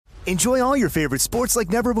Enjoy all your favorite sports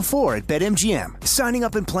like never before at BetMGM. Signing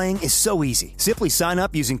up and playing is so easy. Simply sign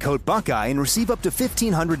up using code Buckeye and receive up to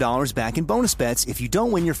 $1,500 back in bonus bets if you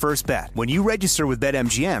don't win your first bet. When you register with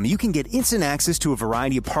BetMGM, you can get instant access to a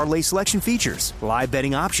variety of parlay selection features, live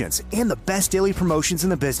betting options, and the best daily promotions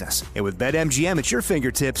in the business. And with BetMGM at your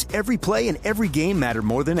fingertips, every play and every game matter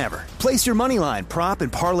more than ever. Place your moneyline, prop,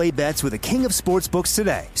 and parlay bets with the king of sportsbooks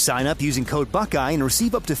today. Sign up using code Buckeye and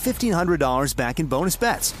receive up to $1,500 back in bonus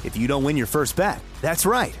bets if you don't win your first bet. That's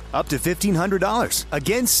right, up to $1,500.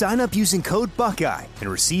 Again, sign up using code Buckeye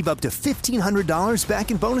and receive up to $1,500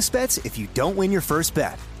 back in bonus bets if you don't win your first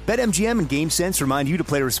bet. BetMGM and GameSense remind you to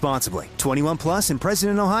play responsibly. 21 plus and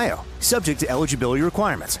present in Ohio. Subject to eligibility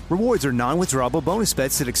requirements. Rewards are non-withdrawable bonus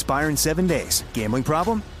bets that expire in 7 days. Gambling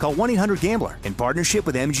problem? Call 1-800-GAMBLER in partnership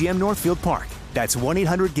with MGM Northfield Park. That's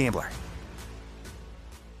 1-800-GAMBLER.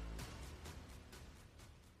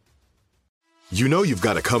 You know you've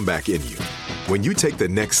got a comeback in you. When you take the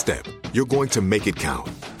next step, you're going to make it count.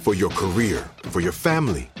 For your career, for your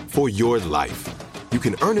family, for your life. You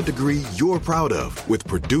can earn a degree you're proud of with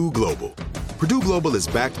Purdue Global. Purdue Global is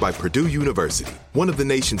backed by Purdue University, one of the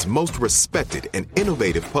nation's most respected and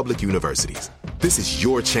innovative public universities. This is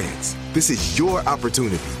your chance. This is your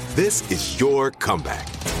opportunity. This is your comeback.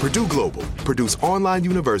 Purdue Global, Purdue's online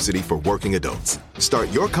university for working adults. Start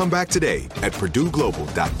your comeback today at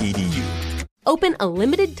purdueglobal.edu. Open a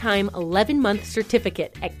limited-time 11-month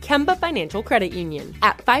certificate at Kemba Financial Credit Union.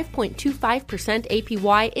 At 5.25%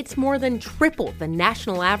 APY, it's more than triple the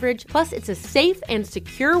national average, plus it's a safe and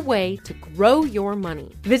secure way to grow your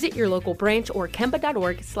money. Visit your local branch or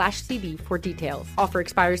kemba.org/CD for details. Offer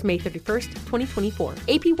expires May 31st, 2024.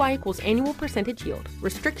 APY equals annual percentage yield.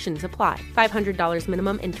 Restrictions apply. $500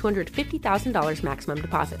 minimum and $250,000 maximum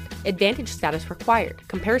deposit. Advantage status required.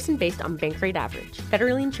 Comparison based on bank rate average.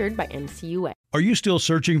 Federally insured by NCUA. Are you still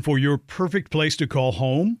searching for your perfect place to call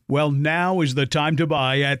home? Well, now is the time to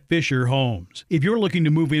buy at Fisher Homes. If you're looking to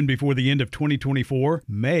move in before the end of 2024,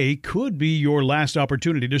 May could be your last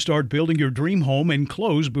opportunity to start building your dream home and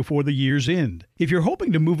close before the year's end. If you're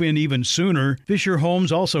hoping to move in even sooner, Fisher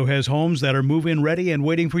Homes also has homes that are move-in ready and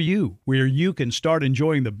waiting for you, where you can start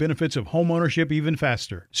enjoying the benefits of homeownership even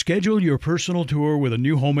faster. Schedule your personal tour with a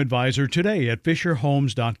new home advisor today at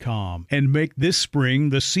FisherHomes.com and make this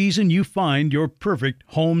spring the season you find your perfect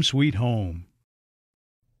home sweet home.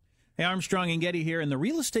 Hey, Armstrong and Getty here, and the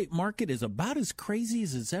real estate market is about as crazy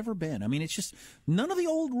as it's ever been. I mean, it's just none of the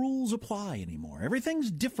old rules apply anymore.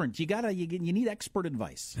 Everything's different. You need expert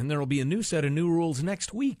advice. And there will be a new set of new rules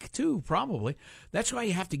next week, too, probably. That's why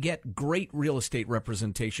you have to get great real estate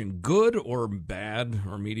representation. Good or bad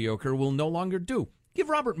or mediocre will no longer do. Give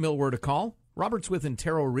Robert Millward a call. Robert's with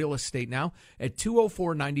Intero Real Estate now at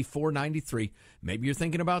 204-9493. Maybe you're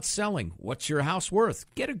thinking about selling. What's your house worth?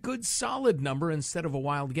 Get a good, solid number instead of a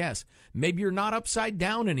wild guess. Maybe you're not upside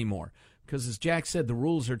down anymore because, as Jack said, the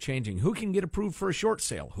rules are changing. Who can get approved for a short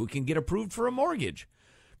sale? Who can get approved for a mortgage?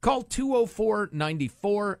 Call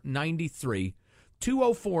 204-9493.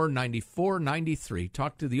 204-9493.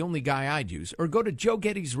 Talk to the only guy I'd use. Or go to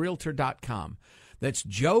JoeGettysRealtor.com. That's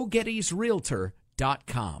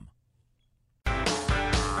JoeGettysRealtor.com.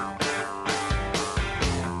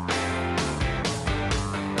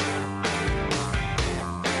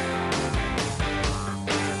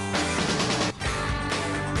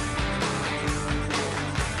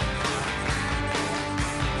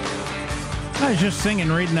 I was just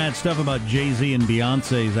reading that stuff about Jay-Z and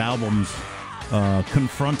Beyonce's albums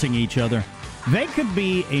confronting each other. They could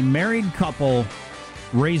be a married couple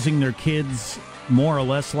raising their kids more or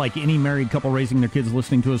less like any married couple raising their kids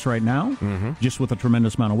listening to us right now, just with a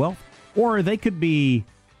tremendous amount of wealth. Or they could be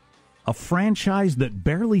a franchise that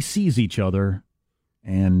barely sees each other,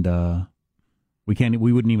 and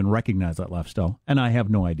we wouldn't even recognize that lifestyle. And I have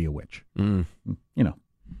no idea which. You know,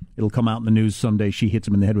 it'll come out in the news someday. She hits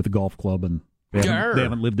him in the head with a golf club, and they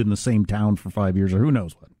haven't lived in the same town for 5 years, or who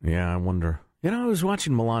knows what. Yeah, I wonder. You know, I was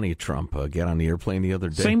watching Melania Trump get on the airplane the other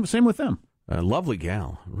day. Same with them. Lovely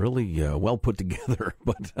gal, really well put together.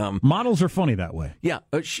 But models are funny that way. Yeah,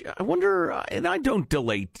 I wonder, and I don't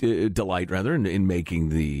delight in making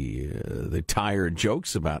the tired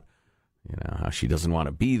jokes about how she doesn't want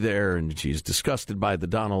to be there and she's disgusted by the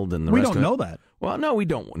Donald and the rest of it. We don't know that. Well, no, we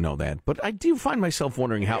don't know that. But I do find myself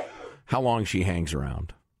wondering how long she hangs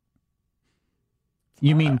around.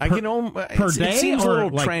 You mean per day? It seems a little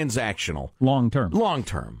like transactional. Long term. Long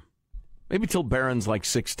term. Maybe till Barron's like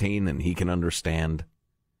 16 and he can understand.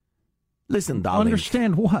 Listen, darling.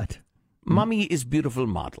 Understand what? Mommy is beautiful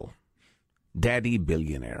model. Daddy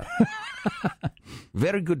billionaire.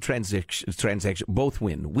 Very good transaction. Both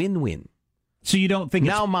win. Win-win. So you don't think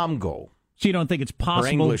now, Mom, go. So you don't think it's possible?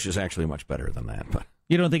 Her English is actually much better than that. But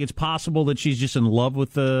you don't think it's possible that she's just in love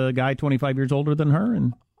with the guy 25 years older than her?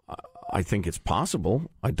 And I think it's possible.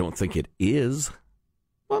 I don't think it is.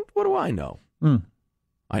 What do I know?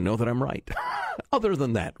 I know that I'm right. Other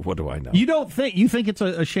than that, what do I know? You think it's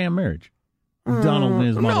a sham marriage? Donald and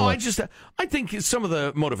his mother. No, I think some of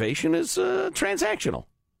the motivation is transactional.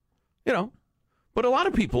 But a lot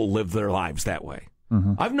of people live their lives that way.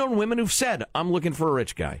 Mm-hmm. I've known women who've said, I'm looking for a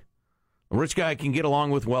rich guy. A rich guy I can get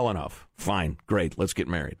along with well enough. Fine, great, let's get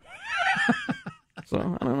married. So,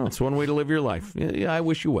 I don't know, it's one way to live your life. Yeah, I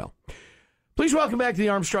wish you well. Please welcome back to the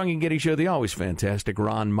Armstrong and Getty Show, the always fantastic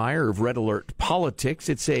Ron Meyer of Red Alert Politics.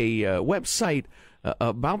 It's a website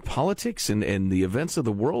about politics and the events of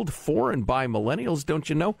the world for and by millennials, don't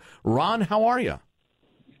you know? Ron, how are you?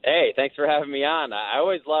 Hey, thanks for having me on. I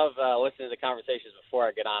always love listening to the conversations before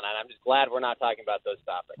I get on, and I'm just glad we're not talking about those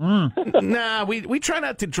topics. Nah, we try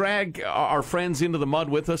not to drag our friends into the mud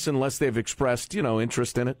with us unless they've expressed,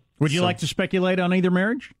 interest in it. Would you like to speculate on either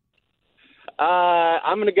marriage?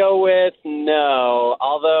 I'm going to go with no,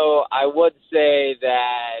 although I would say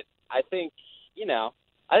that I think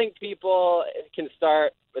people can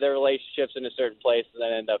start with their relationships in a certain place and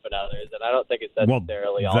then end up in others, and I don't think it's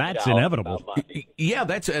necessarily all that's inevitable. Yeah,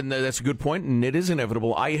 that's a good point, and it is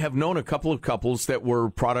inevitable. I have known a couple of couples that were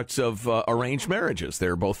products of arranged marriages.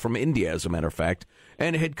 They're both from India, as a matter of fact,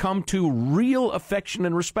 and had come to real affection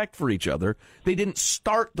and respect for each other. They didn't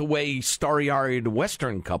start the way starry-eyed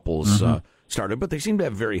Western couples started, but they seem to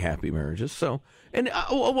have very happy marriages. So,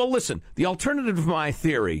 listen, the alternative to my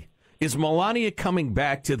theory is Melania coming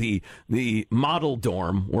back to the model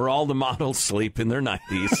dorm where all the models sleep in their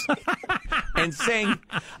 90s and saying,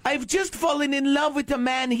 I've just fallen in love with a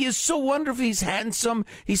man. He is so wonderful. He's handsome.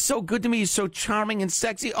 He's so good to me. He's so charming and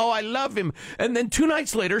sexy. Oh, I love him. And then 2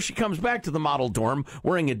 nights later, she comes back to the model dorm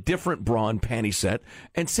wearing a different bra and panty set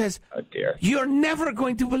and says, oh, dear. You're never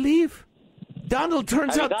going to believe. Donald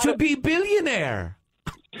turns out to be billionaire.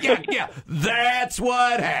 Yeah, that's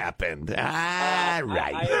what happened. Right.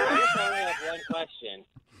 I just only have one question.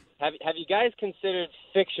 Have you guys considered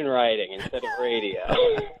fiction writing instead of radio?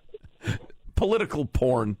 Political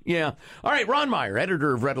porn, yeah. All right, Ron Meyer,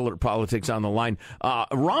 editor of Red Alert Politics, on the line.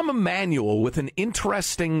 Rahm Emanuel with an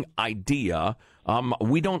interesting idea.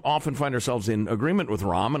 We don't often find ourselves in agreement with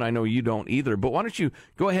Rahm, and I know you don't either, but why don't you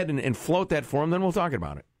go ahead and float that for him, then we'll talk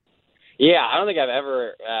about it. Yeah, I don't think I've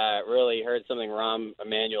ever really heard something Rahm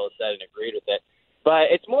Emanuel said and agreed with it.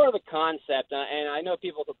 But it's more of a concept, and I know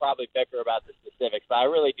people could probably bicker about the specifics, but I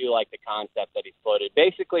really do like the concept that he's floated.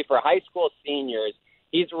 Basically, for high school seniors,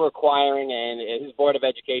 he's requiring, and his Board of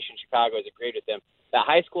Education in Chicago has agreed with him, that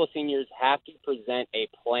high school seniors have to present a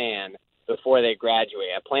plan before they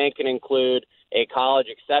graduate. A plan can include a college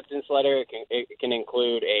acceptance letter. It can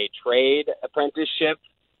include a trade apprenticeship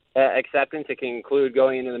acceptance. It can include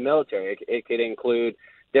going into the military. It could include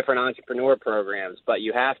different entrepreneur programs, but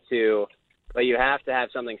you have to have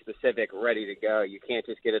something specific ready to go. You can't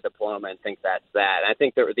just get a diploma and think that's that. And I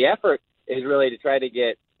think the effort is really to try to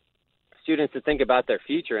get students to think about their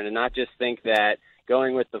future and to not just think that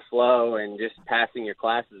going with the flow and just passing your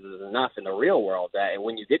classes is enough in the real world. And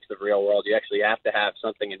when you get to the real world, you actually have to have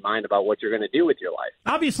something in mind about what you're going to do with your life.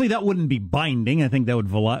 Obviously, that wouldn't be binding. I think that would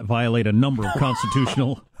violate a number of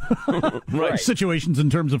constitutional situations in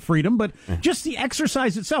terms of freedom, but just the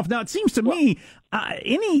exercise itself. Now, it seems to me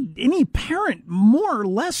any parent more or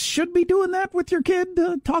less should be doing that with your kid,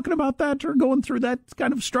 talking about that or going through that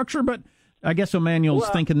kind of structure, but I guess Emanuel's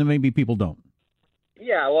thinking that maybe people don't.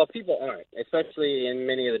 Yeah, well, people aren't, especially in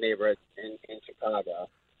many of the neighborhoods in Chicago.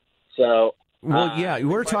 So, well, yeah,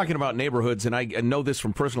 we're talking about neighborhoods, and I know this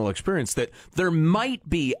from personal experience, that there might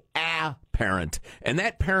be a parent, and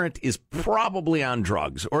that parent is probably on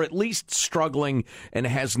drugs, or at least struggling and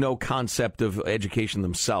has no concept of education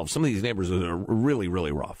themselves. Some of these neighborhoods are really,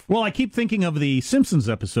 really rough. Well, I keep thinking of the Simpsons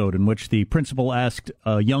episode in which the principal asked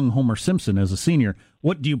young Homer Simpson as a senior,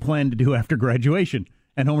 what do you plan to do after graduation?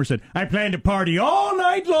 And Homer said, I plan to party all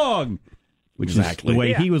night long, which is the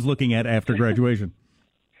way he was looking at after graduation.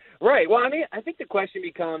 Right. Well, I mean, I think the question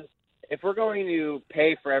becomes, if we're going to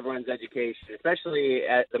pay for everyone's education, especially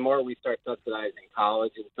the more we start subsidizing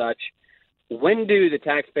college and such, when do the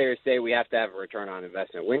taxpayers say we have to have a return on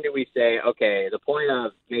investment? When do we say, okay, the point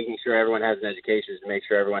of making sure everyone has an education is to make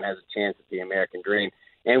sure everyone has a chance at the American dream?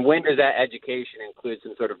 And when does that education include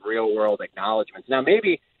some sort of real-world acknowledgments? Now,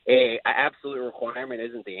 maybe an absolute requirement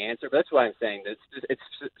isn't the answer, but that's what I'm saying. It's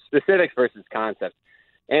specifics versus concepts.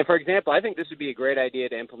 And, for example, I think this would be a great idea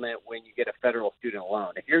to implement when you get a federal student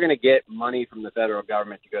loan. If you're going to get money from the federal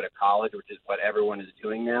government to go to college, which is what everyone is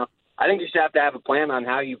doing now, I think you should have to have a plan on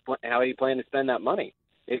how you plan to spend that money.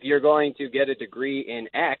 If you're going to get a degree in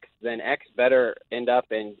X, then X better end up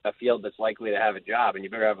in a field that's likely to have a job, and you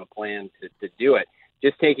better have a plan to do it.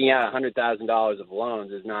 Just taking out $100,000 of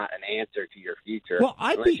loans is not an answer to your future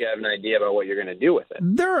unless you have an idea about what you're going to do with it.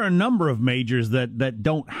 There are a number of majors that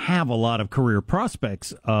don't have a lot of career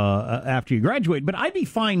prospects after you graduate, but I'd be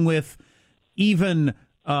fine with even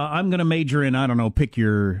I'm going to major in, I don't know, pick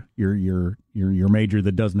your major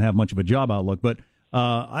that doesn't have much of a job outlook, but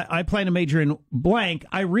I plan to major in blank.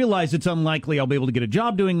 I realize it's unlikely I'll be able to get a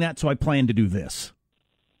job doing that, so I plan to do this.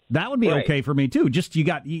 That would be okay for me, too. Just you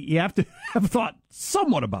have to have thought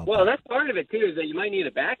somewhat about that. Well, that's part of it, too, is that you might need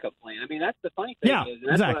a backup plan. I mean, that's the funny thing. Yeah,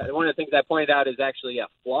 exactly. One of the things I pointed out is actually a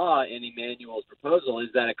flaw in Emmanuel's proposal is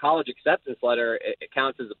that a college acceptance letter it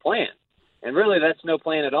counts as a plan. And really, that's no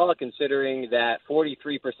plan at all, considering that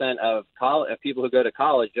 43% of people who go to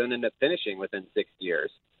college don't end up finishing within 6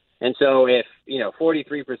 years. And so if,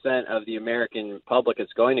 43% of the American public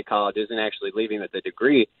that's going to college isn't actually leaving with a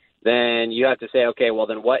degree, then you have to say, okay, well,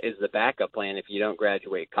 then what is the backup plan if you don't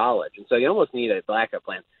graduate college? And so you almost need a backup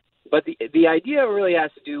plan. But the idea really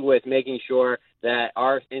has to do with making sure that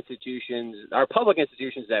our public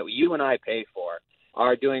institutions that you and I pay for,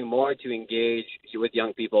 are doing more to engage with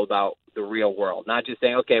young people about the real world, not just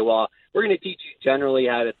saying, okay, well, we're going to teach you generally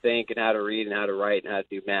how to think and how to read and how to write and how to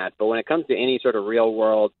do math. But when it comes to any sort of real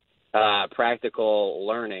world practical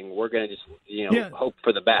learning, we're going to just, hope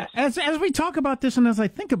for the best. As we talk about this and as I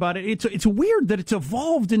think about it, it's weird that it's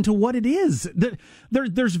evolved into what it is.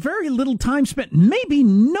 There's very little time spent, maybe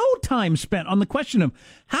no time spent on the question of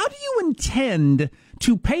how do you intend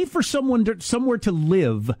to pay for somewhere to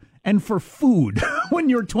live and for food when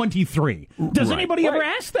you're 23. Does anybody ever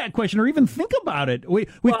ask that question or even think about it? We've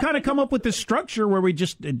kind of come up with this structure where it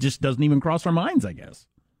just doesn't even cross our minds, I guess.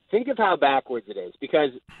 Think of how backwards it is, because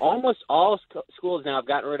almost all schools now have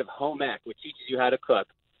gotten rid of home ec, which teaches you how to cook.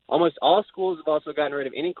 Almost all schools have also gotten rid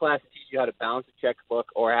of any class that teaches you how to balance a checkbook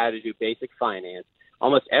or how to do basic finance.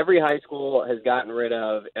 Almost every high school has gotten rid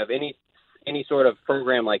of any sort of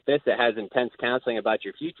program like this that has intense counseling about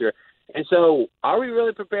your future. And so are we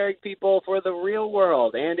really preparing people for the real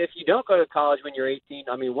world? And if you don't go to college when you're 18,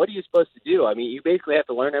 I mean, what are you supposed to do? I mean, you basically have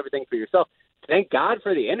to learn everything for yourself. Thank God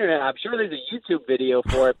for the internet. I'm sure there's a YouTube video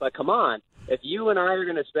for it, but come on. If you and I are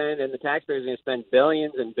going to spend, and the taxpayers are going to spend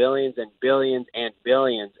billions and billions and billions and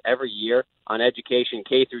billions every year on education,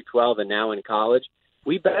 K through 12 and now in college,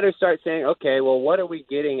 we better start saying, okay, well, what are we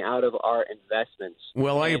getting out of our investments?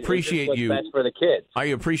 Well, I appreciate you. Best for the kids. I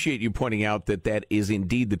appreciate you pointing out that is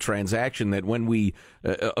indeed the transaction, that when we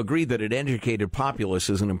agree that an educated populace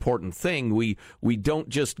is an important thing, we don't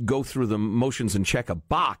just go through the motions and check a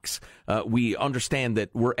box. We understand that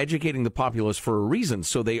we're educating the populace for a reason,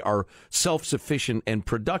 so they are self-sufficient and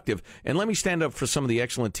productive. And let me stand up for some of the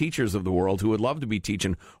excellent teachers of the world who would love to be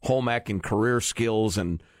teaching home ec and career skills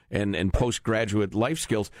and postgraduate life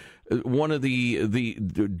skills. One of the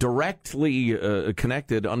directly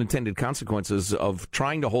connected unintended consequences of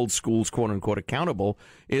trying to hold schools, quote unquote, accountable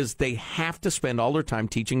is they have to spend all their time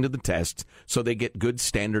teaching to the test so they get good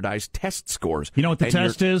standardized test scores. You know what the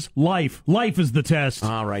test is? Life. Life is the test.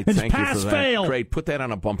 All right. It's thank you for that. Pass-fail. Great. Put that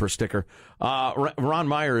on a bumper sticker. Ron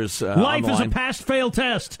Meyer is Life is a pass-fail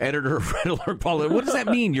test. Editor of Red Alert Paul. What does that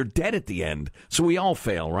mean? You're dead at the end. So we all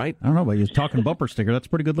fail, right? I don't know, but you're talking bumper sticker. That's a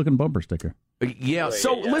pretty good-looking bumper sticker. Yeah.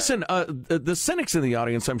 So listen, the cynics in the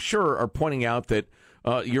audience, I'm sure, are pointing out that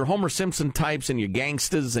your Homer Simpson types and your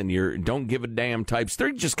gangstas and your don't give a damn types,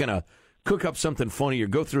 they're just going to cook up something funny or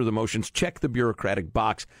go through the motions, check the bureaucratic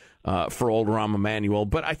box for old Rahm Emanuel.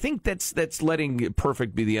 But I think that's letting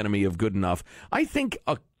perfect be the enemy of good enough. I think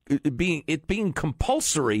it being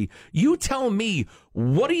compulsory, you tell me,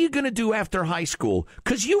 what are you going to do after high school?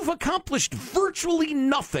 Because you've accomplished virtually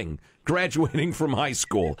nothing graduating from high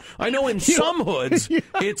school. I know in some hoods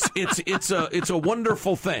it's a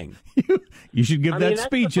wonderful thing. You should give that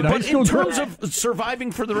speech in high school. But in terms of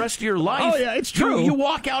surviving for the rest of your life, it's true. You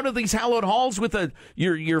walk out of these hallowed halls with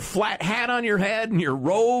your flat hat on your head and your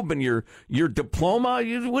robe and your diploma.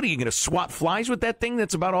 What are you going to swat flies with that thing?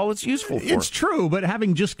 That's about all it's useful for. It's true, but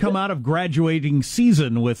having just come out of graduating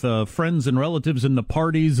season with friends and relatives and the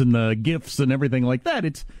parties and the gifts and everything like that,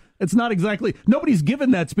 it's not exactly. Nobody's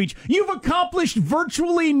given that speech. You've accomplished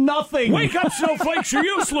virtually nothing. Wake up, snowflakes! You're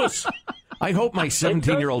useless. I hope my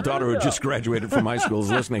 17-year-old daughter who just graduated from high school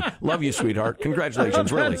is listening. Love you, sweetheart.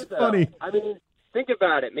 Congratulations, really. That's funny. I mean, think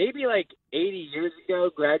about it. Maybe like 80 years ago,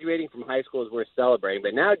 graduating from high school is worth celebrating.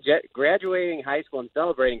 But now graduating high school and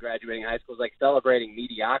celebrating graduating high school is like celebrating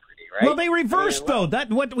mediocrity, right? Well, they reversed, though.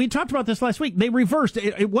 What we talked about this last week. They reversed.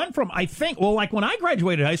 It went from, I think, well, like when I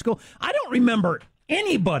graduated high school, I don't remember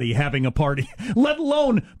anybody having a party, let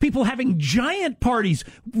alone people having giant parties,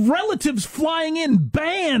 relatives flying in,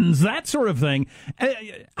 bands, that sort of thing.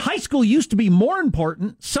 High school used to be more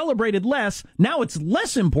important, celebrated less. Now it's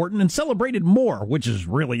less important and celebrated more, which is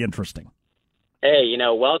really interesting. Hey,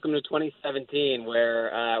 welcome to 2017,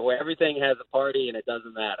 where everything has a party and it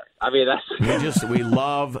doesn't matter. I mean, that's we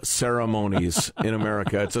love ceremonies in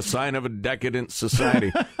America. It's a sign of a decadent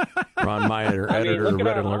society. Ron Meyer, editor of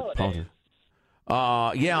Red Alert Politics.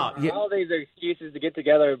 Holidays are excuses to get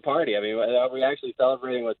together and party. I mean, are we actually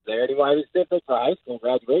celebrating what's there anymore? I mean, it's different for high school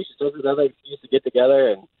graduation. So it's another excuse to get together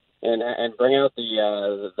and bring out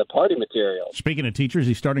the party material. Speaking of teachers,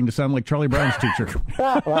 he's starting to sound like Charlie Brown's teacher.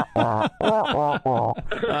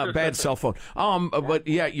 Bad cell phone. But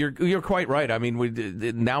yeah, you're quite right. I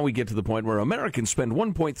mean, now we get to the point where Americans spend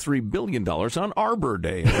 $1.3 billion on Arbor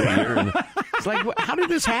Day every year. And it's like, how did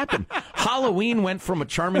this happen? Halloween went from a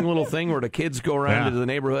charming little thing where the kids go around to the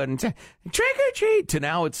neighborhood and trick or treat to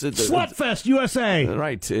now it's Slutfest USA.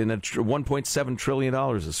 Right, and $1.7 trillion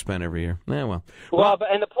is spent every year. Yeah, well,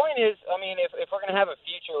 and the point is, I mean, if we're going to have a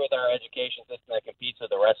future with our education system that competes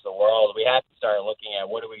with the rest of the world, we have to start looking at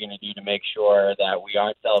what are we going to do to make sure that we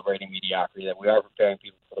aren't celebrating mediocrity, that we are preparing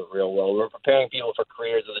people for the real world. We're preparing people for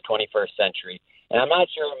careers of the 21st century. And I'm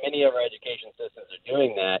not sure many of our education systems are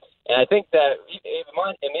doing that. And I think that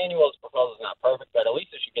Emmanuel's proposal is not perfect, but at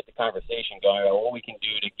least it should get the conversation going about what we can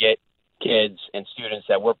do to get kids and students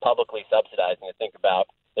that we're publicly subsidizing to think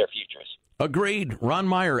about their futures. Agreed. Ron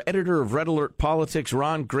Meyer, editor of Red Alert Politics.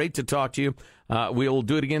 Ron, great to talk to you. We'll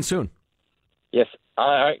do it again soon. Yes.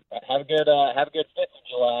 All right. Have a good 5th of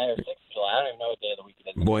July or 6th of July. I don't even know what day of the week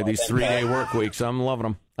it is. Boy, these 3-day work weeks, I'm loving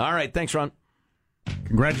them. All right. Thanks, Ron.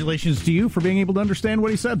 Congratulations to you for being able to understand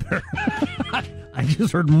what he said there. I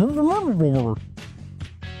just heard more.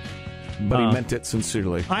 But he meant it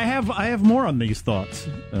sincerely. I have more on these thoughts,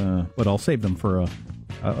 but I'll save them for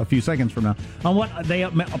a few seconds from now. On what they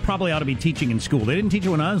probably ought to be teaching in school. They didn't teach it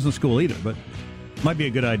when I was in school either, but might be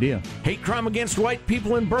a good idea. Hate crime against white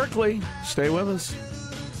people in Berkeley. Stay with us.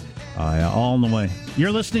 All in the way.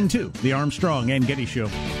 You're listening to The Armstrong and Getty Show.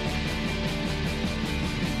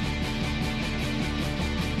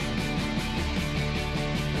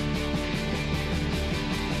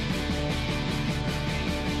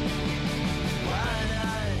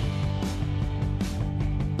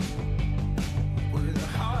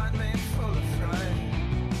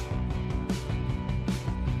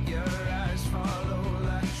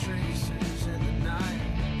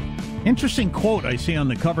 Interesting quote I see on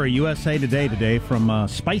the cover of USA today from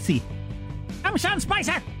Spicy. I'm Sean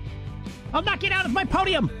Spicer. I'll knock you down off my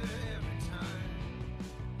podium.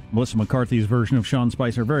 Melissa McCarthy's version of Sean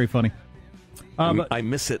Spicer, very funny. I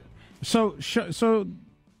miss it. So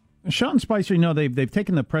Sean Spicer, they've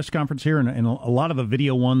taken the press conference here, and a lot of the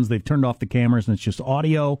video ones they've turned off the cameras, and it's just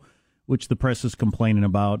audio, which the press is complaining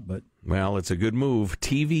about. But well, it's a good move.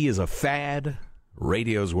 TV is a fad.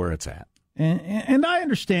 Radio's where it's at. And I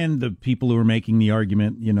understand the people who are making the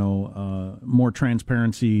argument, more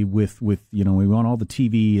transparency with we want all the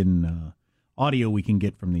TV and audio we can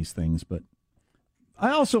get from these things. But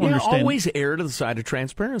I also understand. Always err to the side of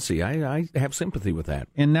transparency. I have sympathy with that.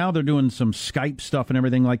 And now they're doing some Skype stuff and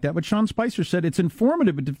everything like that. But Sean Spicer said it's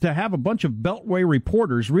informative to have a bunch of Beltway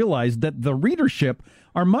reporters realize that the readership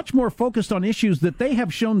are much more focused on issues that they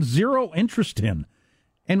have shown zero interest in.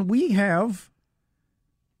 And we have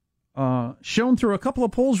shown through a couple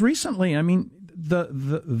of polls recently. I mean,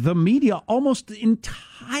 the media almost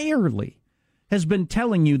entirely has been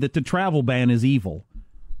telling you that the travel ban is evil,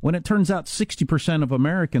 when it turns out 60% of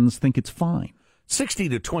Americans think it's fine. 60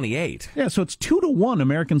 to 28. Yeah, so it's 2-1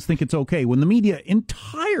 Americans think it's okay, when the media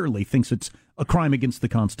entirely thinks it's a crime against the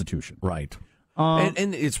Constitution. Right.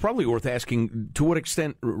 And it's probably worth asking to what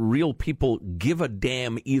extent real people give a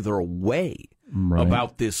damn either way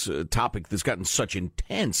about this topic that's gotten such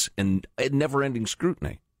intense and never-ending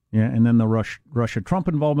scrutiny. Yeah, and then the Russia-Trump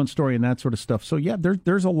involvement story and that sort of stuff. So, yeah,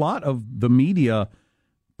 there's a lot of the media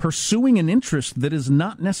pursuing an interest that is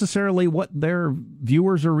not necessarily what their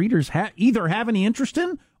viewers or readers either have any interest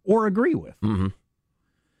in or agree with. Mm-hmm.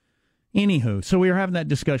 Anywho, so we were having that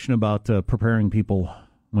discussion about preparing people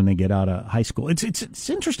when they get out of high school. It's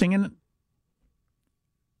interesting, and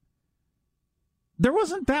there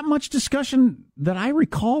wasn't that much discussion that I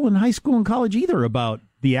recall in high school and college either about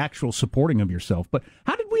the actual supporting of yourself. But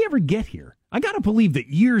how did we ever get here? I got to believe that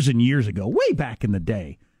years and years ago, way back in the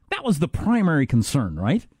day, that was the primary concern,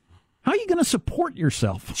 right? How are you going to support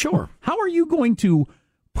yourself? Sure. How are you going to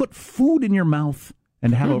put food in your mouth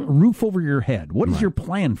and have a roof over your head? What is your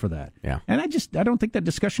plan for that? Yeah. And I don't think that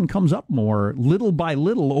discussion comes up more little by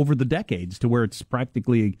little over the decades to where it's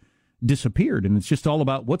practically disappeared. And it's just all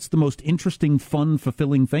about what's the most interesting, fun,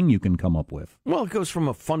 fulfilling thing you can come up with. Well, it goes from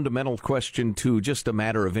a fundamental question to just a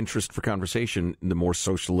matter of interest for conversation the more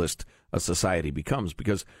socialist a society becomes,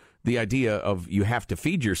 because the idea of you have to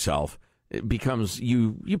feed yourself, it becomes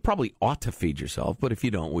you probably ought to feed yourself, but if you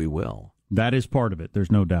don't, we will. That is part of it.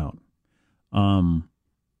 There's no doubt. You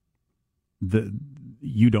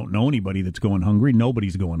don't know anybody that's going hungry.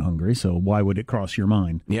 Nobody's going hungry, so why would it cross your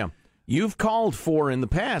mind? Yeah. You've called for, in the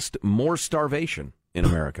past, more starvation in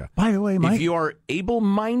America. By the way, Mike, if you are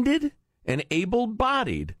able-minded and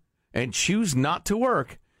able-bodied and choose not to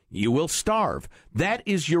work, you will starve. That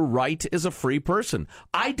is your right as a free person.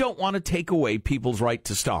 I don't want to take away people's right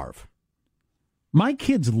to starve. my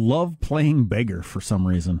kids love playing beggar for some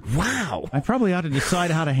reason. Wow. I probably ought to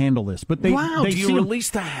decide how to handle this. But they, wow. they Do you release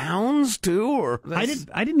the hounds too? Or I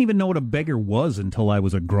didn't even know what a beggar was until I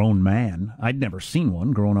was a grown man. I'd never seen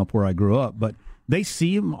one growing up where I grew up, but they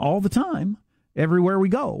see them all the time, everywhere we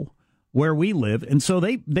go, where we live, and so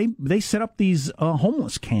they set up these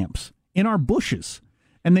homeless camps in our bushes.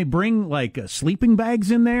 And they bring, like, sleeping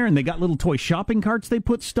bags in there, and they got little toy shopping carts they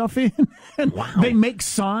put stuff in. And wow. They make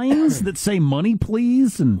signs that say, money,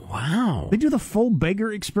 please. And wow. They do the full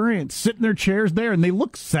beggar experience, sit in their chairs there, and they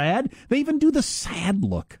look sad. They even do the sad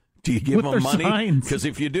look. Do you give them money? Because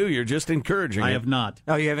if you do, you're just encouraging it. I have not.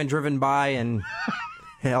 Oh, you haven't driven by and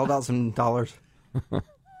held out some dollars?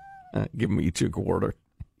 Give them each a quarter.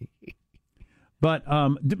 But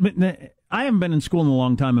I haven't been in school in a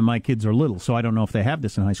long time, and my kids are little, so I don't know if they have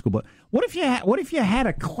this in high school. But what if you had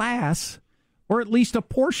a class, or at least a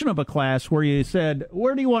portion of a class, where you said,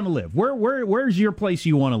 "Where do you want to live? Where's your place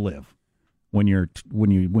you want to live? When you're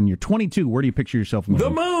 22, where do you picture yourself living?" The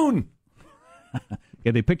moon.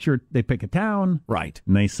 Yeah, they pick a town, right,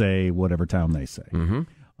 and they say whatever town they say. Mm-hmm.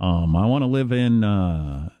 I want to live in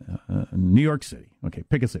New York City. Okay,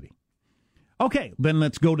 pick a city. Okay, then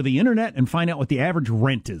let's go to the internet and find out what the average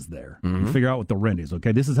rent is there. Mm-hmm. And figure out what the rent is.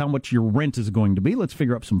 Okay, this is how much your rent is going to be. Let's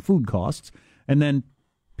figure out some food costs, and then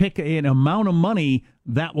pick an amount of money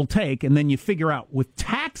that will take, and then you figure out with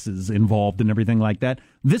taxes involved and everything like that,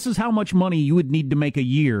 this is how much money you would need to make a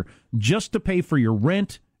year just to pay for your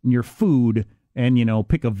rent and your food and,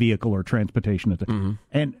 pick a vehicle or transportation. Mm-hmm.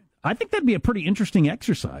 And I think that'd be a pretty interesting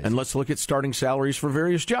exercise. And let's look at starting salaries for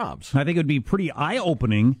various jobs. I think it would be pretty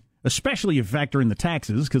eye-opening, especially if you factor in the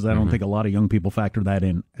taxes, because I don't think a lot of young people factor that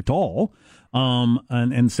in at all,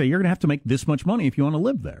 and say you're going to have to make this much money if you want to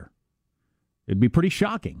live there. It'd be pretty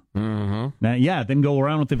shocking. Mm-hmm. Now, then go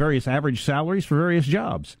around with the various average salaries for various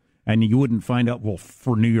jobs. And you wouldn't find out, well,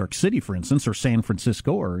 for New York City, for instance, or San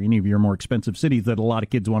Francisco, or any of your more expensive cities that a lot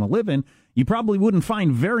of kids want to live in, you probably wouldn't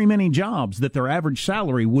find very many jobs that their average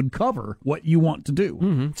salary would cover what you want to do.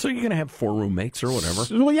 Mm-hmm. So you're going to have 4 roommates or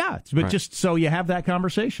whatever. Well, yeah, but just so you have that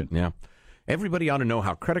conversation. Yeah. Everybody ought to know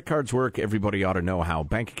how credit cards work. Everybody ought to know how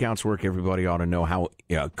bank accounts work. Everybody ought to know how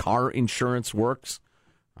car insurance works.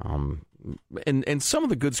 And some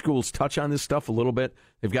of the good schools touch on this stuff a little bit.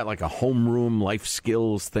 They've got like a homeroom life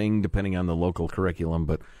skills thing, depending on the local curriculum.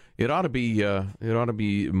 But it ought to be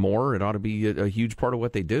more. It ought to be a huge part of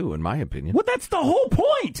what they do, in my opinion. Well, that's the whole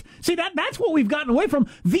point. See, that's what we've gotten away from.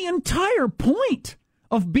 The entire point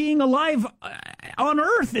of being alive on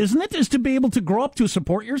Earth, isn't it, is to be able to grow up to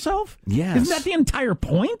support yourself? Yes. Isn't that the entire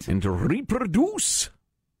point? And to reproduce.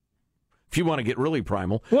 If you want to get really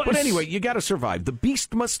primal. Well, but anyway, you got to survive. The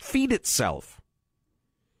beast must feed itself.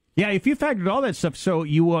 Yeah, if you factored all that stuff, so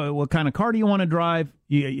you what kind of car do you want to drive?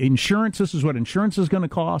 Insurance, this is what insurance is going to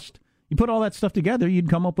cost. You put all that stuff together, you'd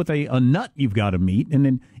come up with a nut you've got to meet, and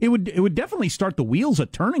then it would definitely start the wheels a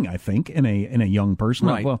turning, I think, in a young person.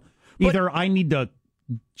 Right. Well, either I need to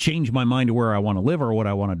change my mind to where I want to live or what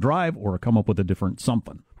I want to drive, or come up with a different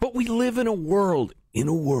something. But we live in a world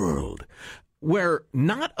where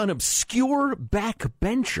not an obscure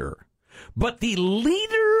backbencher, but the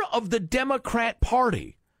leader of the Democrat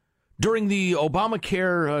Party during the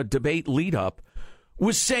Obamacare debate lead-up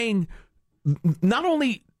was saying not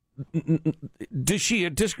only does she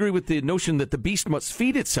disagree with the notion that the beast must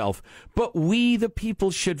feed itself, but we, the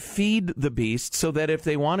people, should feed the beast so that if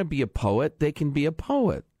they want to be a poet, they can be a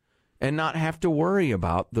poet and not have to worry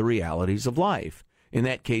about the realities of life. In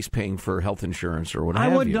that case, paying for health insurance or whatever.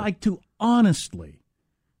 I would like to honestly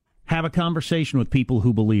have a conversation with people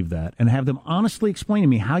who believe that and have them honestly explain to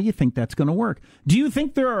me how you think that's going to work. Do you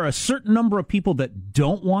think there are a certain number of people that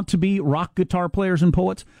don't want to be rock guitar players and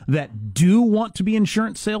poets, that do want to be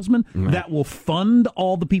insurance salesmen, that will fund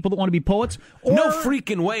all the people that want to be poets? Or, no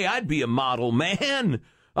freaking way I'd be a model, man.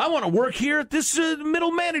 I want to work here at this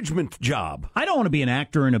middle management job. I don't want to be an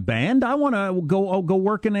actor in a band. I want to go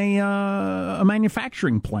work in a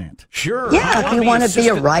manufacturing plant. Sure. Yeah, if you want to be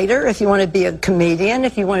a writer, if you want to be a comedian,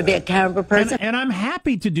 if you want to be a camera person. And I'm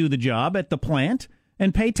happy to do the job at the plant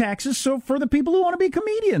and pay taxes for the people who want to be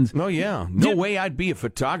comedians. Oh, yeah. No way I'd be a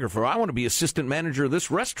photographer. I want to be assistant manager of this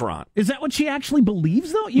restaurant. Is that what she actually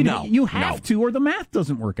believes, though? You have to, or the math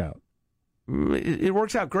doesn't work out. It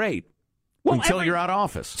works out great. Well, until you're out of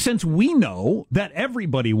office. Since we know that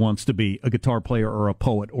everybody wants to be a guitar player or a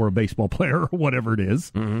poet or a baseball player or whatever it is,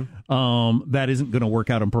 that isn't going to work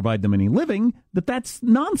out and provide them any living, that's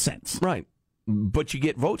nonsense. Right. But you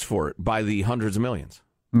get votes for it by the hundreds of millions.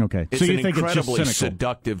 Okay. It's so you an think incredibly it's just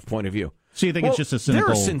seductive point of view. So you think it's just a cynical...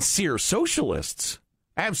 There are sincere socialists.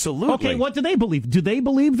 Absolutely. Okay, what do they believe? Do they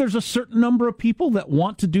believe there's a certain number of people that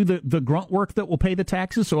want to do the grunt work that will pay the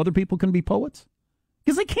taxes so other people can be poets?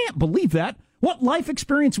 Because they can't believe that. What life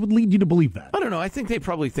experience would lead you to believe that? I don't know. I think they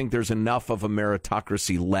probably think there's enough of a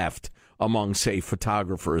meritocracy left among, say,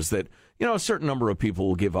 photographers that, a certain number of people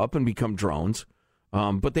will give up and become drones.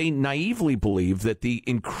 But they naively believe that the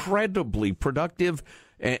incredibly productive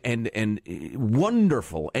and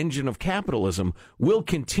wonderful engine of capitalism will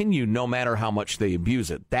continue no matter how much they abuse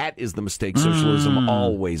it. That is the mistake socialism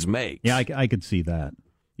always makes. Yeah, I could see that.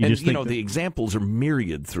 The examples are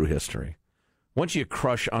myriad through history. Once you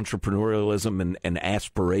crush entrepreneurialism and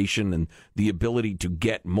aspiration and the ability to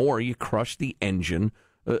get more, you crush the engine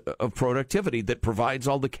of productivity that provides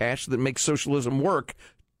all the cash that makes socialism work.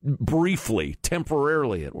 Briefly,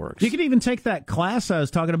 temporarily, it works. You could even take that class I was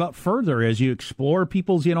talking about further as you explore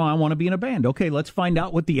people's, I want to be in a band. Okay, let's find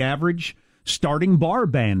out what the average starting bar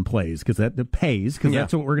band plays, because that pays, because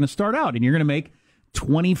that's what we're going to start out. And you're going to make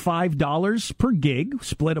 $25 per gig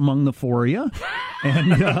split among the four of you,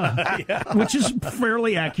 and which is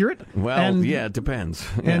fairly accurate. Well, it depends.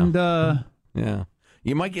 And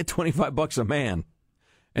you might get $25 a man,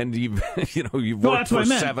 and you've worked for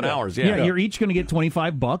 7 hours. Yeah, you're each going to get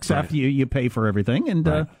 $25 after you pay for everything,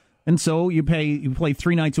 and so you play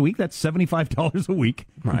 3 nights a week. That's $75 a week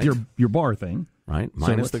with your bar thing. Right,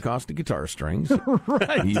 minus the cost of guitar strings.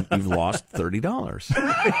 Right, you've lost $30.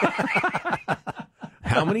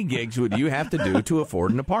 How many gigs would you have to do to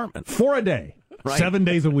afford an apartment? 4 a day, 7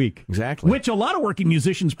 days a week. Exactly. Which a lot of working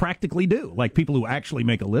musicians practically do, like people who actually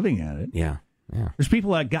make a living at it. Yeah. There's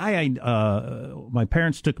people. A guy my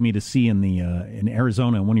parents took me to see in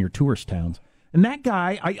Arizona, in one of your tourist towns, and that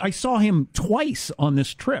guy I saw him twice on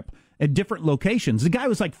this trip at different locations. The guy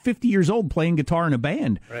was like 50 years old playing guitar in a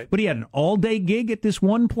band, but he had an all-day gig at this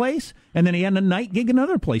one place, and then he had a night gig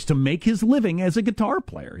another place to make his living as a guitar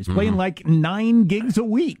player. He's playing like 9 gigs a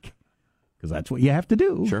week, because that's what you have to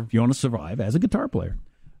do if you want to survive as a guitar player.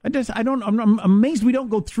 I'm amazed we don't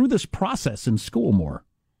go through this process in school more.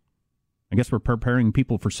 I guess we're preparing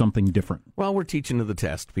people for something different. Well, we're teaching to the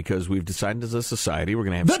test because we've decided as a society we're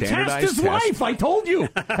going to have standardized tests. The test is life, I told you,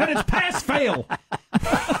 and it's pass-fail.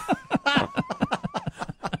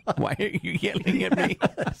 Why are you yelling at me?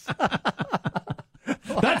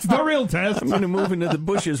 That's the real test. I'm going to move into the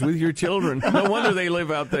bushes with your children. No wonder they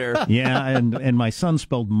live out there. Yeah, and my son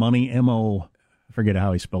spelled money, M-O. I forget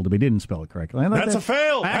how he spelled it, but he didn't spell it correctly. That's a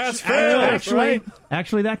fail. Pass-fail.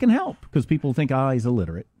 Actually, that can help because people think, he's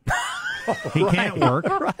illiterate. He can't work.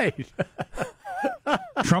 Right.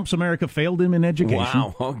 Trump's America failed him in education.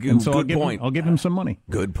 Wow. Good point. I'll give him some money.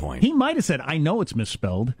 Good point. He might have said, I know it's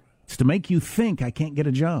misspelled. It's to make you think I can't get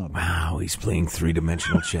a job. Wow, he's playing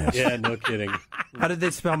 3-dimensional chess. Yeah, no kidding. How did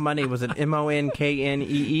they spell money? Was it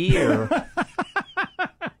M-O-N-K-N-E-E or...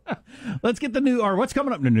 Let's get the news, or what's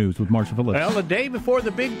coming up in the news with Marshall Phillips. Well, the day before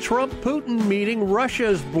the big Trump-Putin meeting, Russia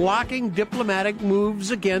is blocking diplomatic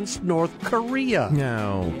moves against North Korea.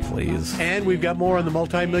 No, please. And we've got more on the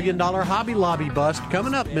multi-million-dollar Hobby Lobby bust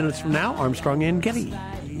coming up minutes from now. Armstrong and Getty.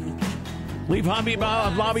 Leave Hobby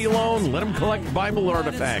Lobby alone. Let them collect Bible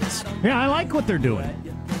artifacts. Yeah, I like what they're doing.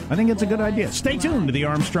 I think it's a good idea. Stay tuned to the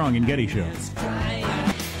Armstrong and Getty Show.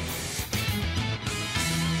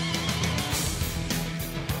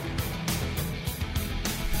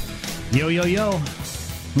 Yo, yo, yo.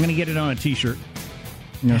 I'm going to get it on a T-shirt.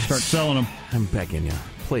 I'm going to start selling them. I'm begging you.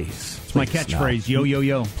 Please. It's my catchphrase, no. yo, yo,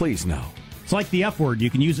 yo. Please, no. It's like the F word. You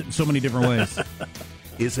can use it in so many different ways.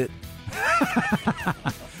 Is it?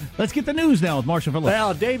 Let's get the news now with Marshall Phillips.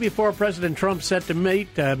 Well, a day before President Trump set to meet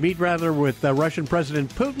with Russian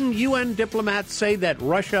President Putin, UN diplomats say that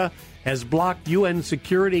Russia has blocked UN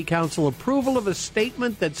Security Council approval of a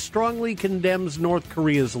statement that strongly condemns North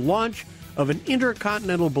Korea's launch of an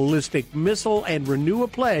intercontinental ballistic missile and renew a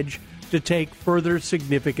pledge to take further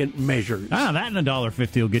significant measures. That and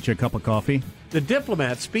 $1.50 will get you a cup of coffee. The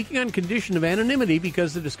diplomat, speaking on condition of anonymity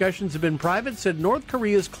because the discussions have been private, said North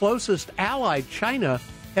Korea's closest ally, China,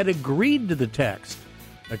 had agreed to the text.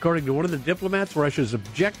 According to one of the diplomats, Russia's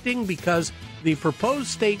objecting because the proposed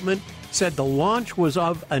statement said the launch was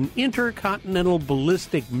of an intercontinental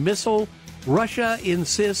ballistic missile. Russia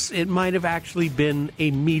insists it might have actually been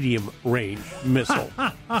a medium-range missile.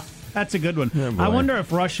 That's a good one. Oh, I wonder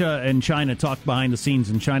if Russia and China talked behind the scenes,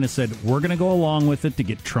 and China said, we're going to go along with it to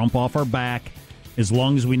get Trump off our back as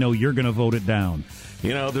long as we know you're going to vote it down.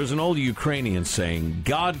 You know, there's an old Ukrainian saying,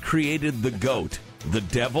 God created the goat, the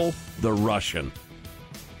devil, the Russian.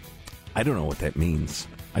 I don't know what that means.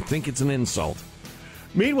 I think it's an insult.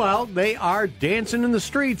 Meanwhile, they are dancing in the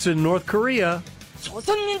streets in North Korea.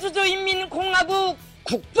 조선민주주의인민공화국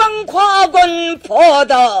국방과학원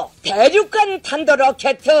보도 대륙간 탄도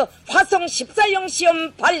로켓 화성 14형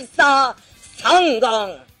시험 발사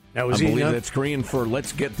성공. That I was believe that's Korean for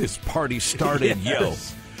let's get this party started, yo.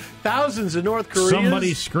 Thousands of North Koreans.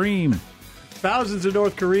 Somebody scream. Thousands of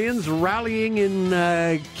North Koreans rallying in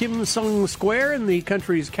Kim Sung Square in the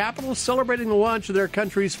country's capital, celebrating the launch of their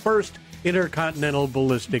country's first intercontinental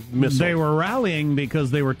ballistic missile. They were rallying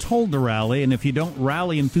because they were told to rally, and if you don't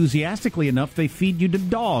rally enthusiastically enough, they feed you to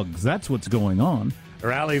dogs. That's what's going on. A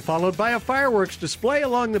rally followed by a fireworks display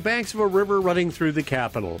along the banks of a river running through the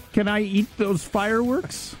capital. Can I eat those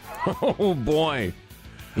fireworks? Oh, boy.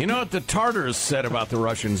 You know what the Tartars said about the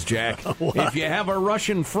Russians, Jack? If you have a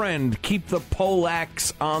Russian friend, keep the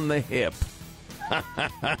poleaxe on the hip.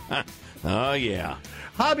 Oh, yeah.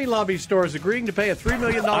 Hobby Lobby stores agreeing to pay a $3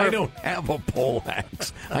 million... I don't have a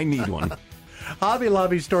poleaxe. I need one. Hobby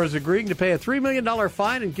Lobby stores agreeing to pay a $3 million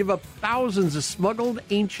fine and give up thousands of smuggled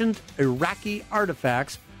ancient Iraqi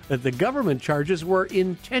artifacts that the government charges were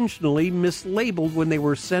intentionally mislabeled when they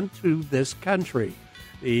were sent to this country.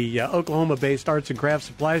 The Oklahoma-based arts and crafts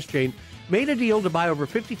supplies chain made a deal to buy over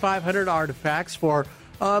 5,500 artifacts for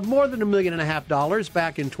more than $1.5 million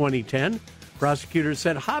back in 2010. Prosecutors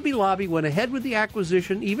said Hobby Lobby went ahead with the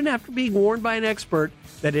acquisition even after being warned by an expert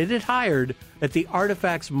that it had hired that the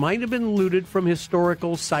artifacts might have been looted from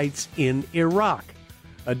historical sites in Iraq.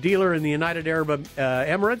 A dealer in the United Arab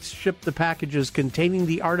Emirates shipped the packages containing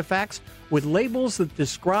the artifacts with labels that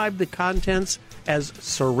describe the contents as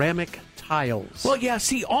ceramic tiles. Well, yeah,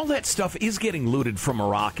 see, all that stuff is getting looted from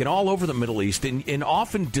Iraq and all over the Middle East and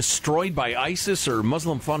often destroyed by ISIS or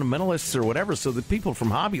Muslim fundamentalists or whatever, so the people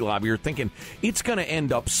from Hobby Lobby are thinking it's going to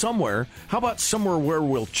end up somewhere. How about somewhere where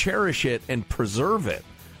we'll cherish it and preserve it?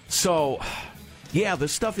 So, yeah, the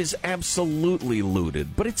stuff is absolutely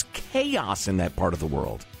looted, but it's chaos in that part of the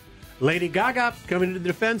world. Lady Gaga coming to the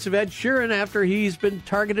defense of Ed Sheeran after he's been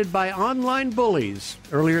targeted by online bullies.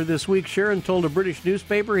 Earlier this week, Sheeran told a British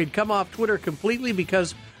newspaper he'd come off Twitter completely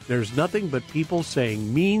because there's nothing but people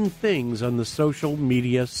saying mean things on the social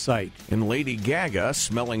media site. And Lady Gaga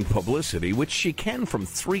smelling publicity, which she can from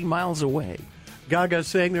 3 miles away. Gaga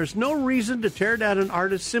saying there's no reason to tear down an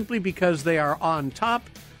artist simply because they are on top.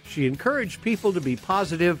 She encouraged people to be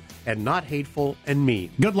positive and not hateful and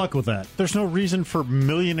mean. Good luck with that. There's no reason for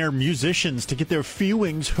millionaire musicians to get their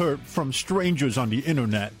feelings hurt from strangers on the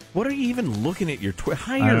internet. What are you even looking at your Twitter?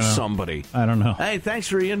 Hire somebody. I don't know. Hey, thanks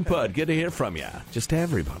for your input. Good to hear from you. Just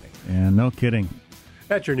everybody. Yeah, no kidding.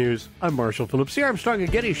 That's your news. I'm Marshall Phillips, the Armstrong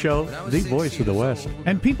and Getty Show, the voice of the West.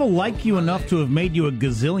 And people like you enough to have made you a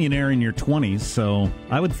gazillionaire in your 20s, so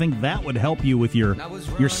I would think that would help you with your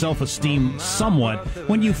self-esteem somewhat.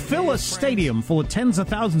 When you fill a stadium full of tens of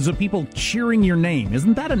thousands of people cheering your name,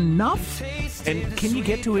 isn't that enough? And can you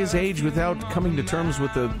get to his age without coming to terms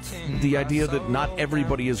with the idea that not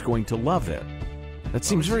everybody is going to love it? That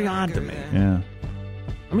seems very odd to me. Yeah.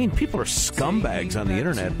 I mean, people are scumbags on the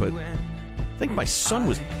internet, but I think my son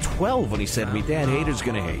was 12 when he said to me, Dad, haters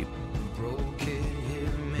gonna hate.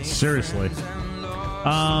 Seriously.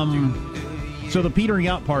 So the petering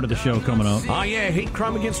out part of the show coming up. Oh, yeah, hate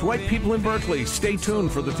crime against white people in Berkeley. Stay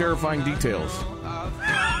tuned for the terrifying details.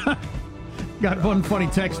 Got one funny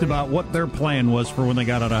text about what their plan was for when they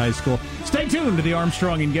got out of high school. Stay tuned to the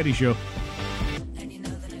Armstrong and Getty Show.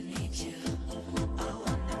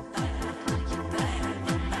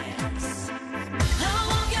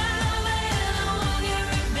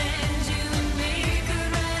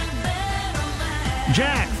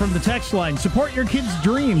 Jack from the text line. Support your kids'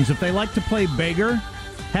 dreams. If they like to play beggar,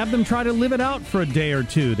 have them try to live it out for a day or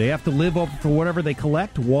two. They have to live over for whatever they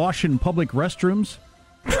collect, wash in public restrooms.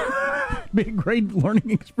 Be a great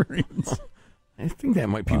learning experience. I think that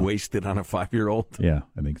might be wasted on a 5-year-old. Yeah,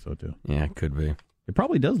 I think so, too. Yeah, it could be. It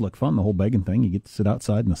probably does look fun, the whole begging thing. You get to sit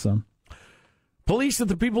outside in the sun. Police at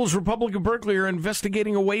the People's Republic of Berkeley are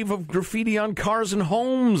investigating a wave of graffiti on cars and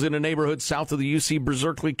homes in a neighborhood south of the UC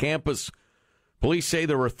Berkeley campus. Police say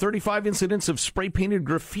there were 35 incidents of spray-painted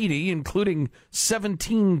graffiti, including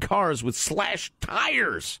 17 cars with slashed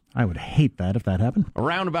tires. I would hate that if that happened.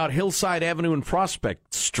 Around about Hillside Avenue and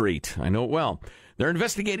Prospect Street. I know it well. They're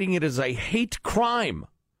investigating it as a hate crime.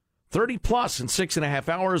 30-plus in 6.5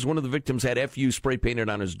 hours. One of the victims had FU spray-painted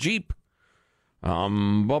on his Jeep.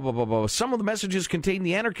 Some of the messages contain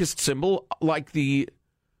the anarchist symbol, like the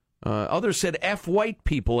others said F white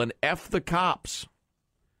people and F the cops.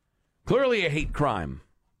 Clearly a hate crime.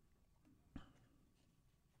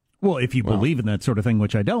 Well, if you believe in that sort of thing,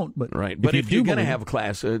 which I don't. But right. But if you're going to have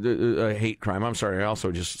a hate crime, I'm sorry, I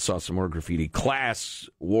also just saw some more graffiti. Class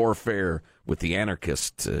warfare with the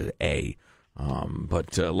anarchist A.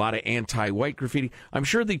 But a lot of anti-white graffiti. I'm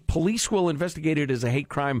sure the police will investigate it as a hate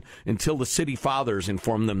crime until the city fathers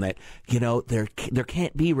inform them that, there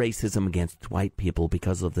can't be racism against white people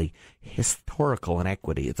because of the historical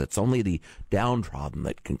inequities. It's only the downtrodden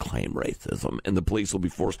that can claim racism, and the police will be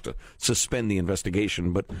forced to suspend the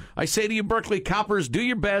investigation. But I say to you, Berkeley coppers, do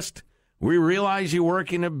your best. We realize you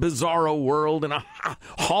work in a bizarro world in a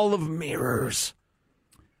hall of mirrors.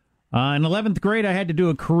 In 11th grade, I had to do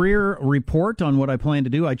a career report on what I planned to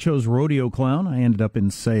do. I chose rodeo clown. I ended up in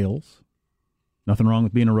sales. Nothing wrong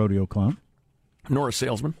with being a rodeo clown. Nor a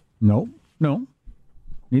salesman? No.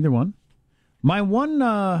 Neither one. My one...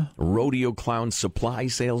 rodeo clown supply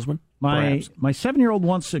salesman? My 7-year-old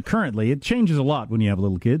wants to currently... It changes a lot when you have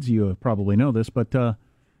little kids. You probably know this, but my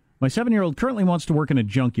 7-year-old currently wants to work in a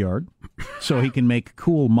junkyard so he can make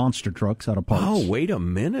cool monster trucks out of parts. Oh, wait a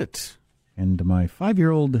minute. And my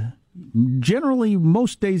 5-year-old... Generally,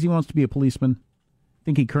 most days he wants to be a policeman. I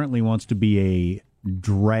think he currently wants to be a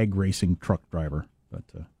drag racing truck driver. But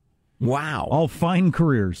wow. All fine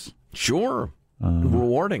careers. Sure.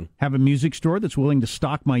 Rewarding. Have a music store that's willing to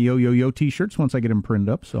stock my Yo-Yo-Yo T-shirts once I get them printed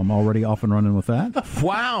up, so I'm already off and running with that.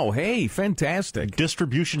 Wow. Hey, fantastic.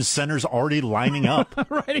 Distribution centers already lining up.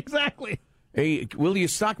 Right, exactly. Hey, will you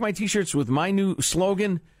stock my T-shirts with my new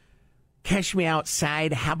slogan, Cash me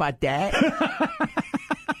outside, how about that?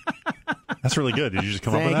 That's really good. Did you just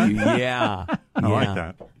come up with that? Thank you. Yeah. I like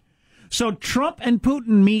that. So Trump and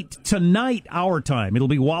Putin meet tonight, our time. It'll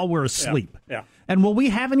be while we're asleep. Yeah. And will we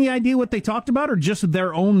have any idea what they talked about, or just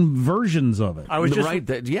their own versions of it? I was just go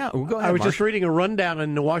ahead. I was just reading a rundown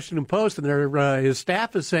in the Washington Post, and his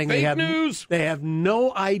staff is saying Fake news. They have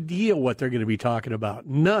no idea what they're going to be talking about.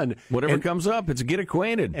 None. Whatever comes up, it's get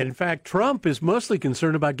acquainted. And in fact, Trump is mostly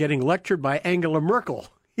concerned about getting lectured by Angela Merkel.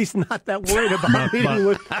 He's not that worried about meeting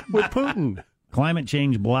with Putin. Climate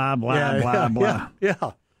change, blah, blah, blah.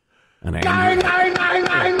 Yeah. An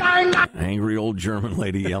angry old German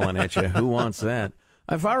lady yelling at you. Who wants that?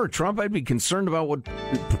 If I were Trump, I'd be concerned about what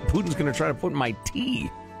Putin's going to try to put in my tea.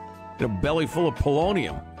 In a belly full of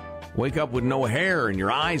polonium. Wake up with no hair and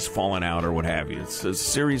your eyes falling out or what have you. It's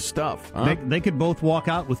serious stuff. Huh? They could both walk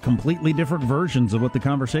out with completely different versions of what the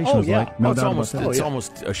conversation was like. No doubt about that. It's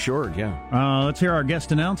almost assured, yeah. Let's hear our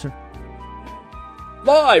guest announcer.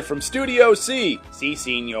 Live from Studio C,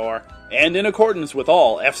 Senor, and in accordance with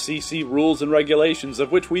all FCC rules and regulations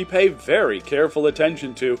of which we pay very careful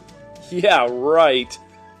attention to. Yeah, right.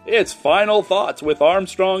 It's Final Thoughts with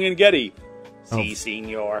Armstrong and Getty.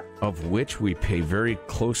 Senor. Of which we pay very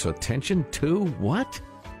close attention to? What?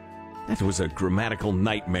 That was a grammatical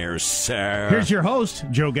nightmare, sir. Here's your host,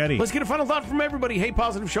 Joe Getty. Let's get a final thought from everybody. Hey,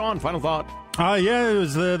 Positive Sean, final thought. Yeah, it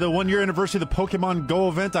was the 1-year anniversary of the Pokemon Go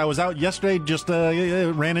event. I was out yesterday, just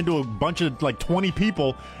ran into a bunch of 20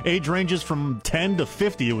 people, age ranges from 10 to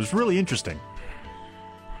 50. It was really interesting.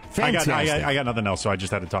 Fantastic. I got nothing else, so I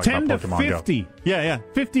just had to talk about Pokemon 10 to 50. Go. Yeah.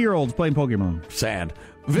 50-year-olds playing Pokemon. Sad.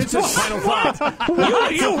 Vincent's final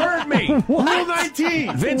thought. You heard me. Rule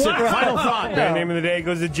 19. Vincent, final thought. The name of the day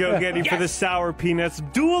goes to Joe Getty for the Sour Peanuts.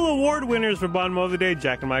 Dual award winners for Bon Mot of the Day.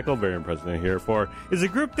 Jack and Michael, very president here for, is a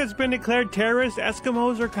group that's been declared terrorists,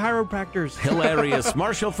 Eskimos, or chiropractors. Hilarious.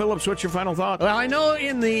 Marshall Phillips, what's your final thought? Well, I know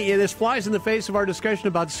this flies in the face of our discussion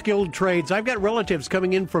about skilled trades. I've got relatives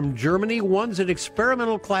coming in from Germany. One's an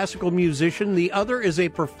experimental classical musician. The other is a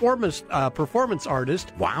performance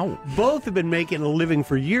artist. Wow. Both have been making a living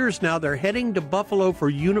for years now. They're heading to Buffalo for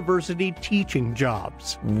university teaching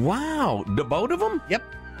jobs. Wow. The both of them? Yep.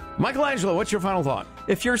 Michelangelo, what's your final thought?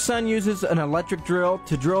 If your son uses an electric drill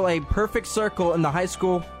to drill a perfect circle in the high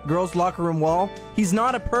school girls' locker room wall, he's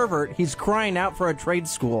not a pervert. He's crying out for a trade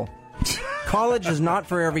school. College is not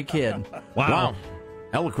for every kid. Wow.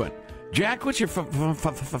 Eloquent. Jack, what's your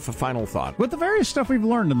final thought? With the various stuff we've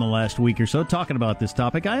learned in the last week or so talking about this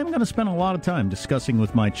topic, I am going to spend a lot of time discussing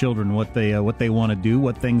with my children what they want to do,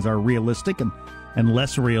 what things are realistic and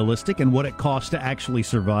less realistic, and what it costs to actually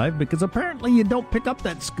survive, because apparently you don't pick up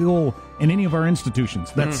that skill in any of our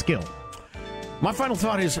institutions, that skill. My final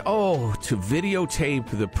thought is, to videotape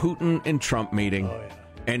the Putin and Trump meeting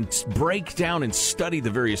and break down and study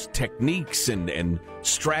the various techniques and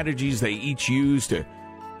strategies they each use to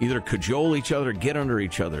either cajole each other, get under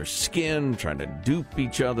each other's skin, trying to dupe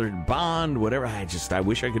each other, bond, whatever. I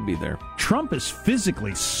wish I could be there. Trump is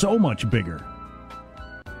physically so much bigger.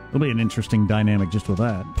 It'll be an interesting dynamic just with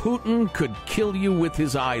that. Putin could kill you with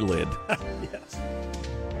his eyelid. Yes.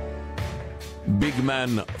 Big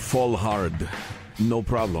man fall hard. No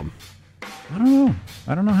problem. I don't know.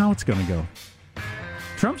 I don't know how it's going to go.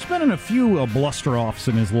 Trump's been in a few bluster-offs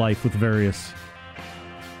in his life with various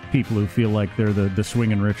people who feel like they're the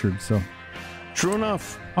swinging Richard. So, true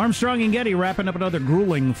enough. Armstrong and Getty wrapping up another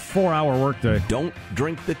grueling 4-hour workday. Don't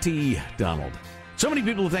drink the tea, Donald. So many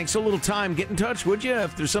people who think so little time. Get in touch, would you?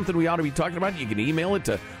 If there's something we ought to be talking about, you can email it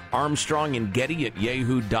to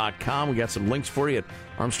armstrongandgetty@yahoo.com. We got some links for you at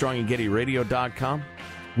armstrongandgettyradio.com.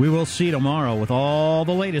 We will see you tomorrow with all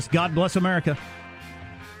the latest. God bless America.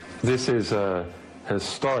 This is a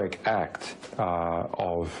historic act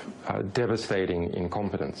of devastating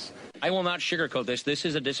incompetence. I will not sugarcoat this. This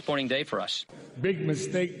is a disappointing day for us. Big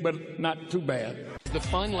mistake, but not too bad. The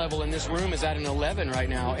fun level in this room is at an 11 right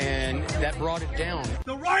now, and that brought it down.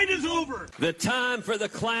 The ride is over. The time for the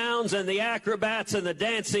clowns and the acrobats and the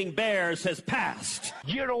dancing bears has passed.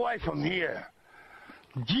 Get away from here.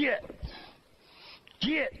 Get.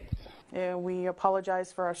 We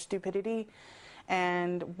apologize for our stupidity,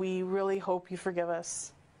 and we really hope you forgive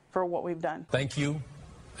us for what we've done. Thank you,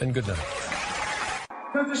 and good night.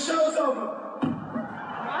 Because the show's over.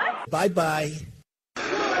 What? Bye-bye.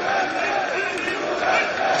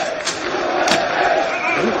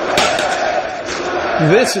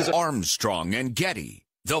 This is Armstrong and Getty,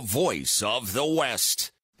 the voice of the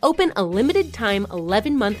West. Open a limited-time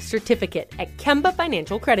 11-month certificate at Kemba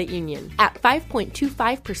Financial Credit Union. At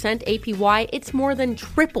 5.25% APY, it's more than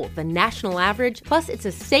triple the national average, plus it's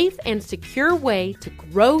a safe and secure way to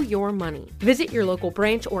grow your money. Visit your local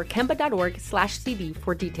branch or kemba.org/cb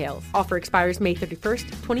for details. Offer expires May 31st,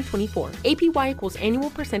 2024. APY equals annual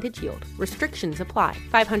percentage yield. Restrictions apply.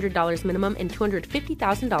 $500 minimum and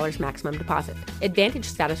 $250,000 maximum deposit. Advantage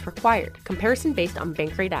status required. Comparison based on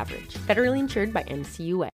bank rate average. Federally insured by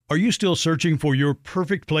NCUA. Are you still searching for your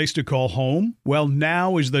perfect place to call home? Well,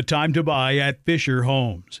 now is the time to buy at Fisher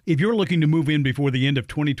Homes. If you're looking to move in before the end of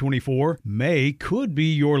 2024, May could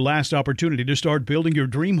be your last opportunity to start building your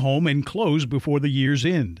dream home and close before the year's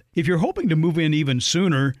end. If you're hoping to move in even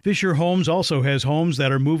sooner, Fisher Homes also has homes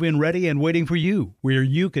that are move-in ready and waiting for you, where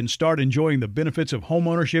you can start enjoying the benefits of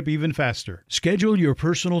homeownership even faster. Schedule your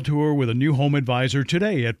personal tour with a new home advisor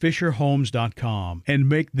today at FisherHomes.com and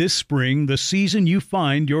make this spring the season you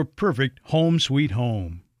find your perfect home sweet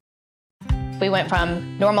home. We went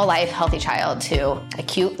from normal life, healthy child to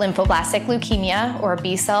acute lymphoblastic leukemia, or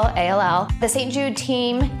B-cell ALL. The St. Jude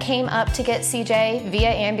team came up to get CJ via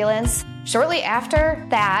ambulance. Shortly after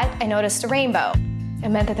that, I noticed a rainbow. It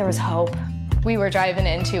meant that there was hope. We were driving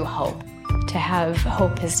into hope. To have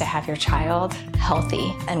hope is to have your child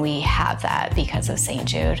healthy, and we have that because of St.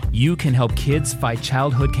 Jude. You can help kids fight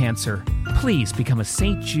childhood cancer. Please become a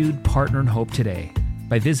St. Jude Partner in Hope today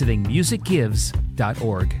by visiting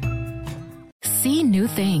musicgives.org. See new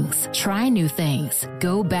things, try new things,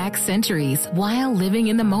 go back centuries while living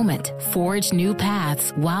in the moment, forge new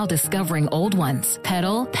paths while discovering old ones,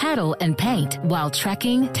 pedal, paddle, and paint while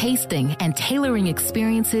trekking, tasting, and tailoring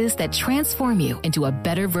experiences that transform you into a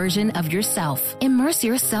better version of yourself. Immerse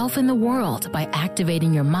yourself in the world by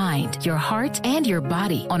activating your mind, your heart, and your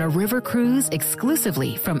body on a river cruise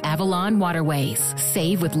exclusively from Avalon Waterways.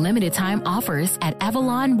 Save with limited time offers at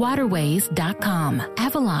AvalonWaterways.com.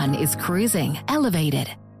 Avalon is cruising elevated.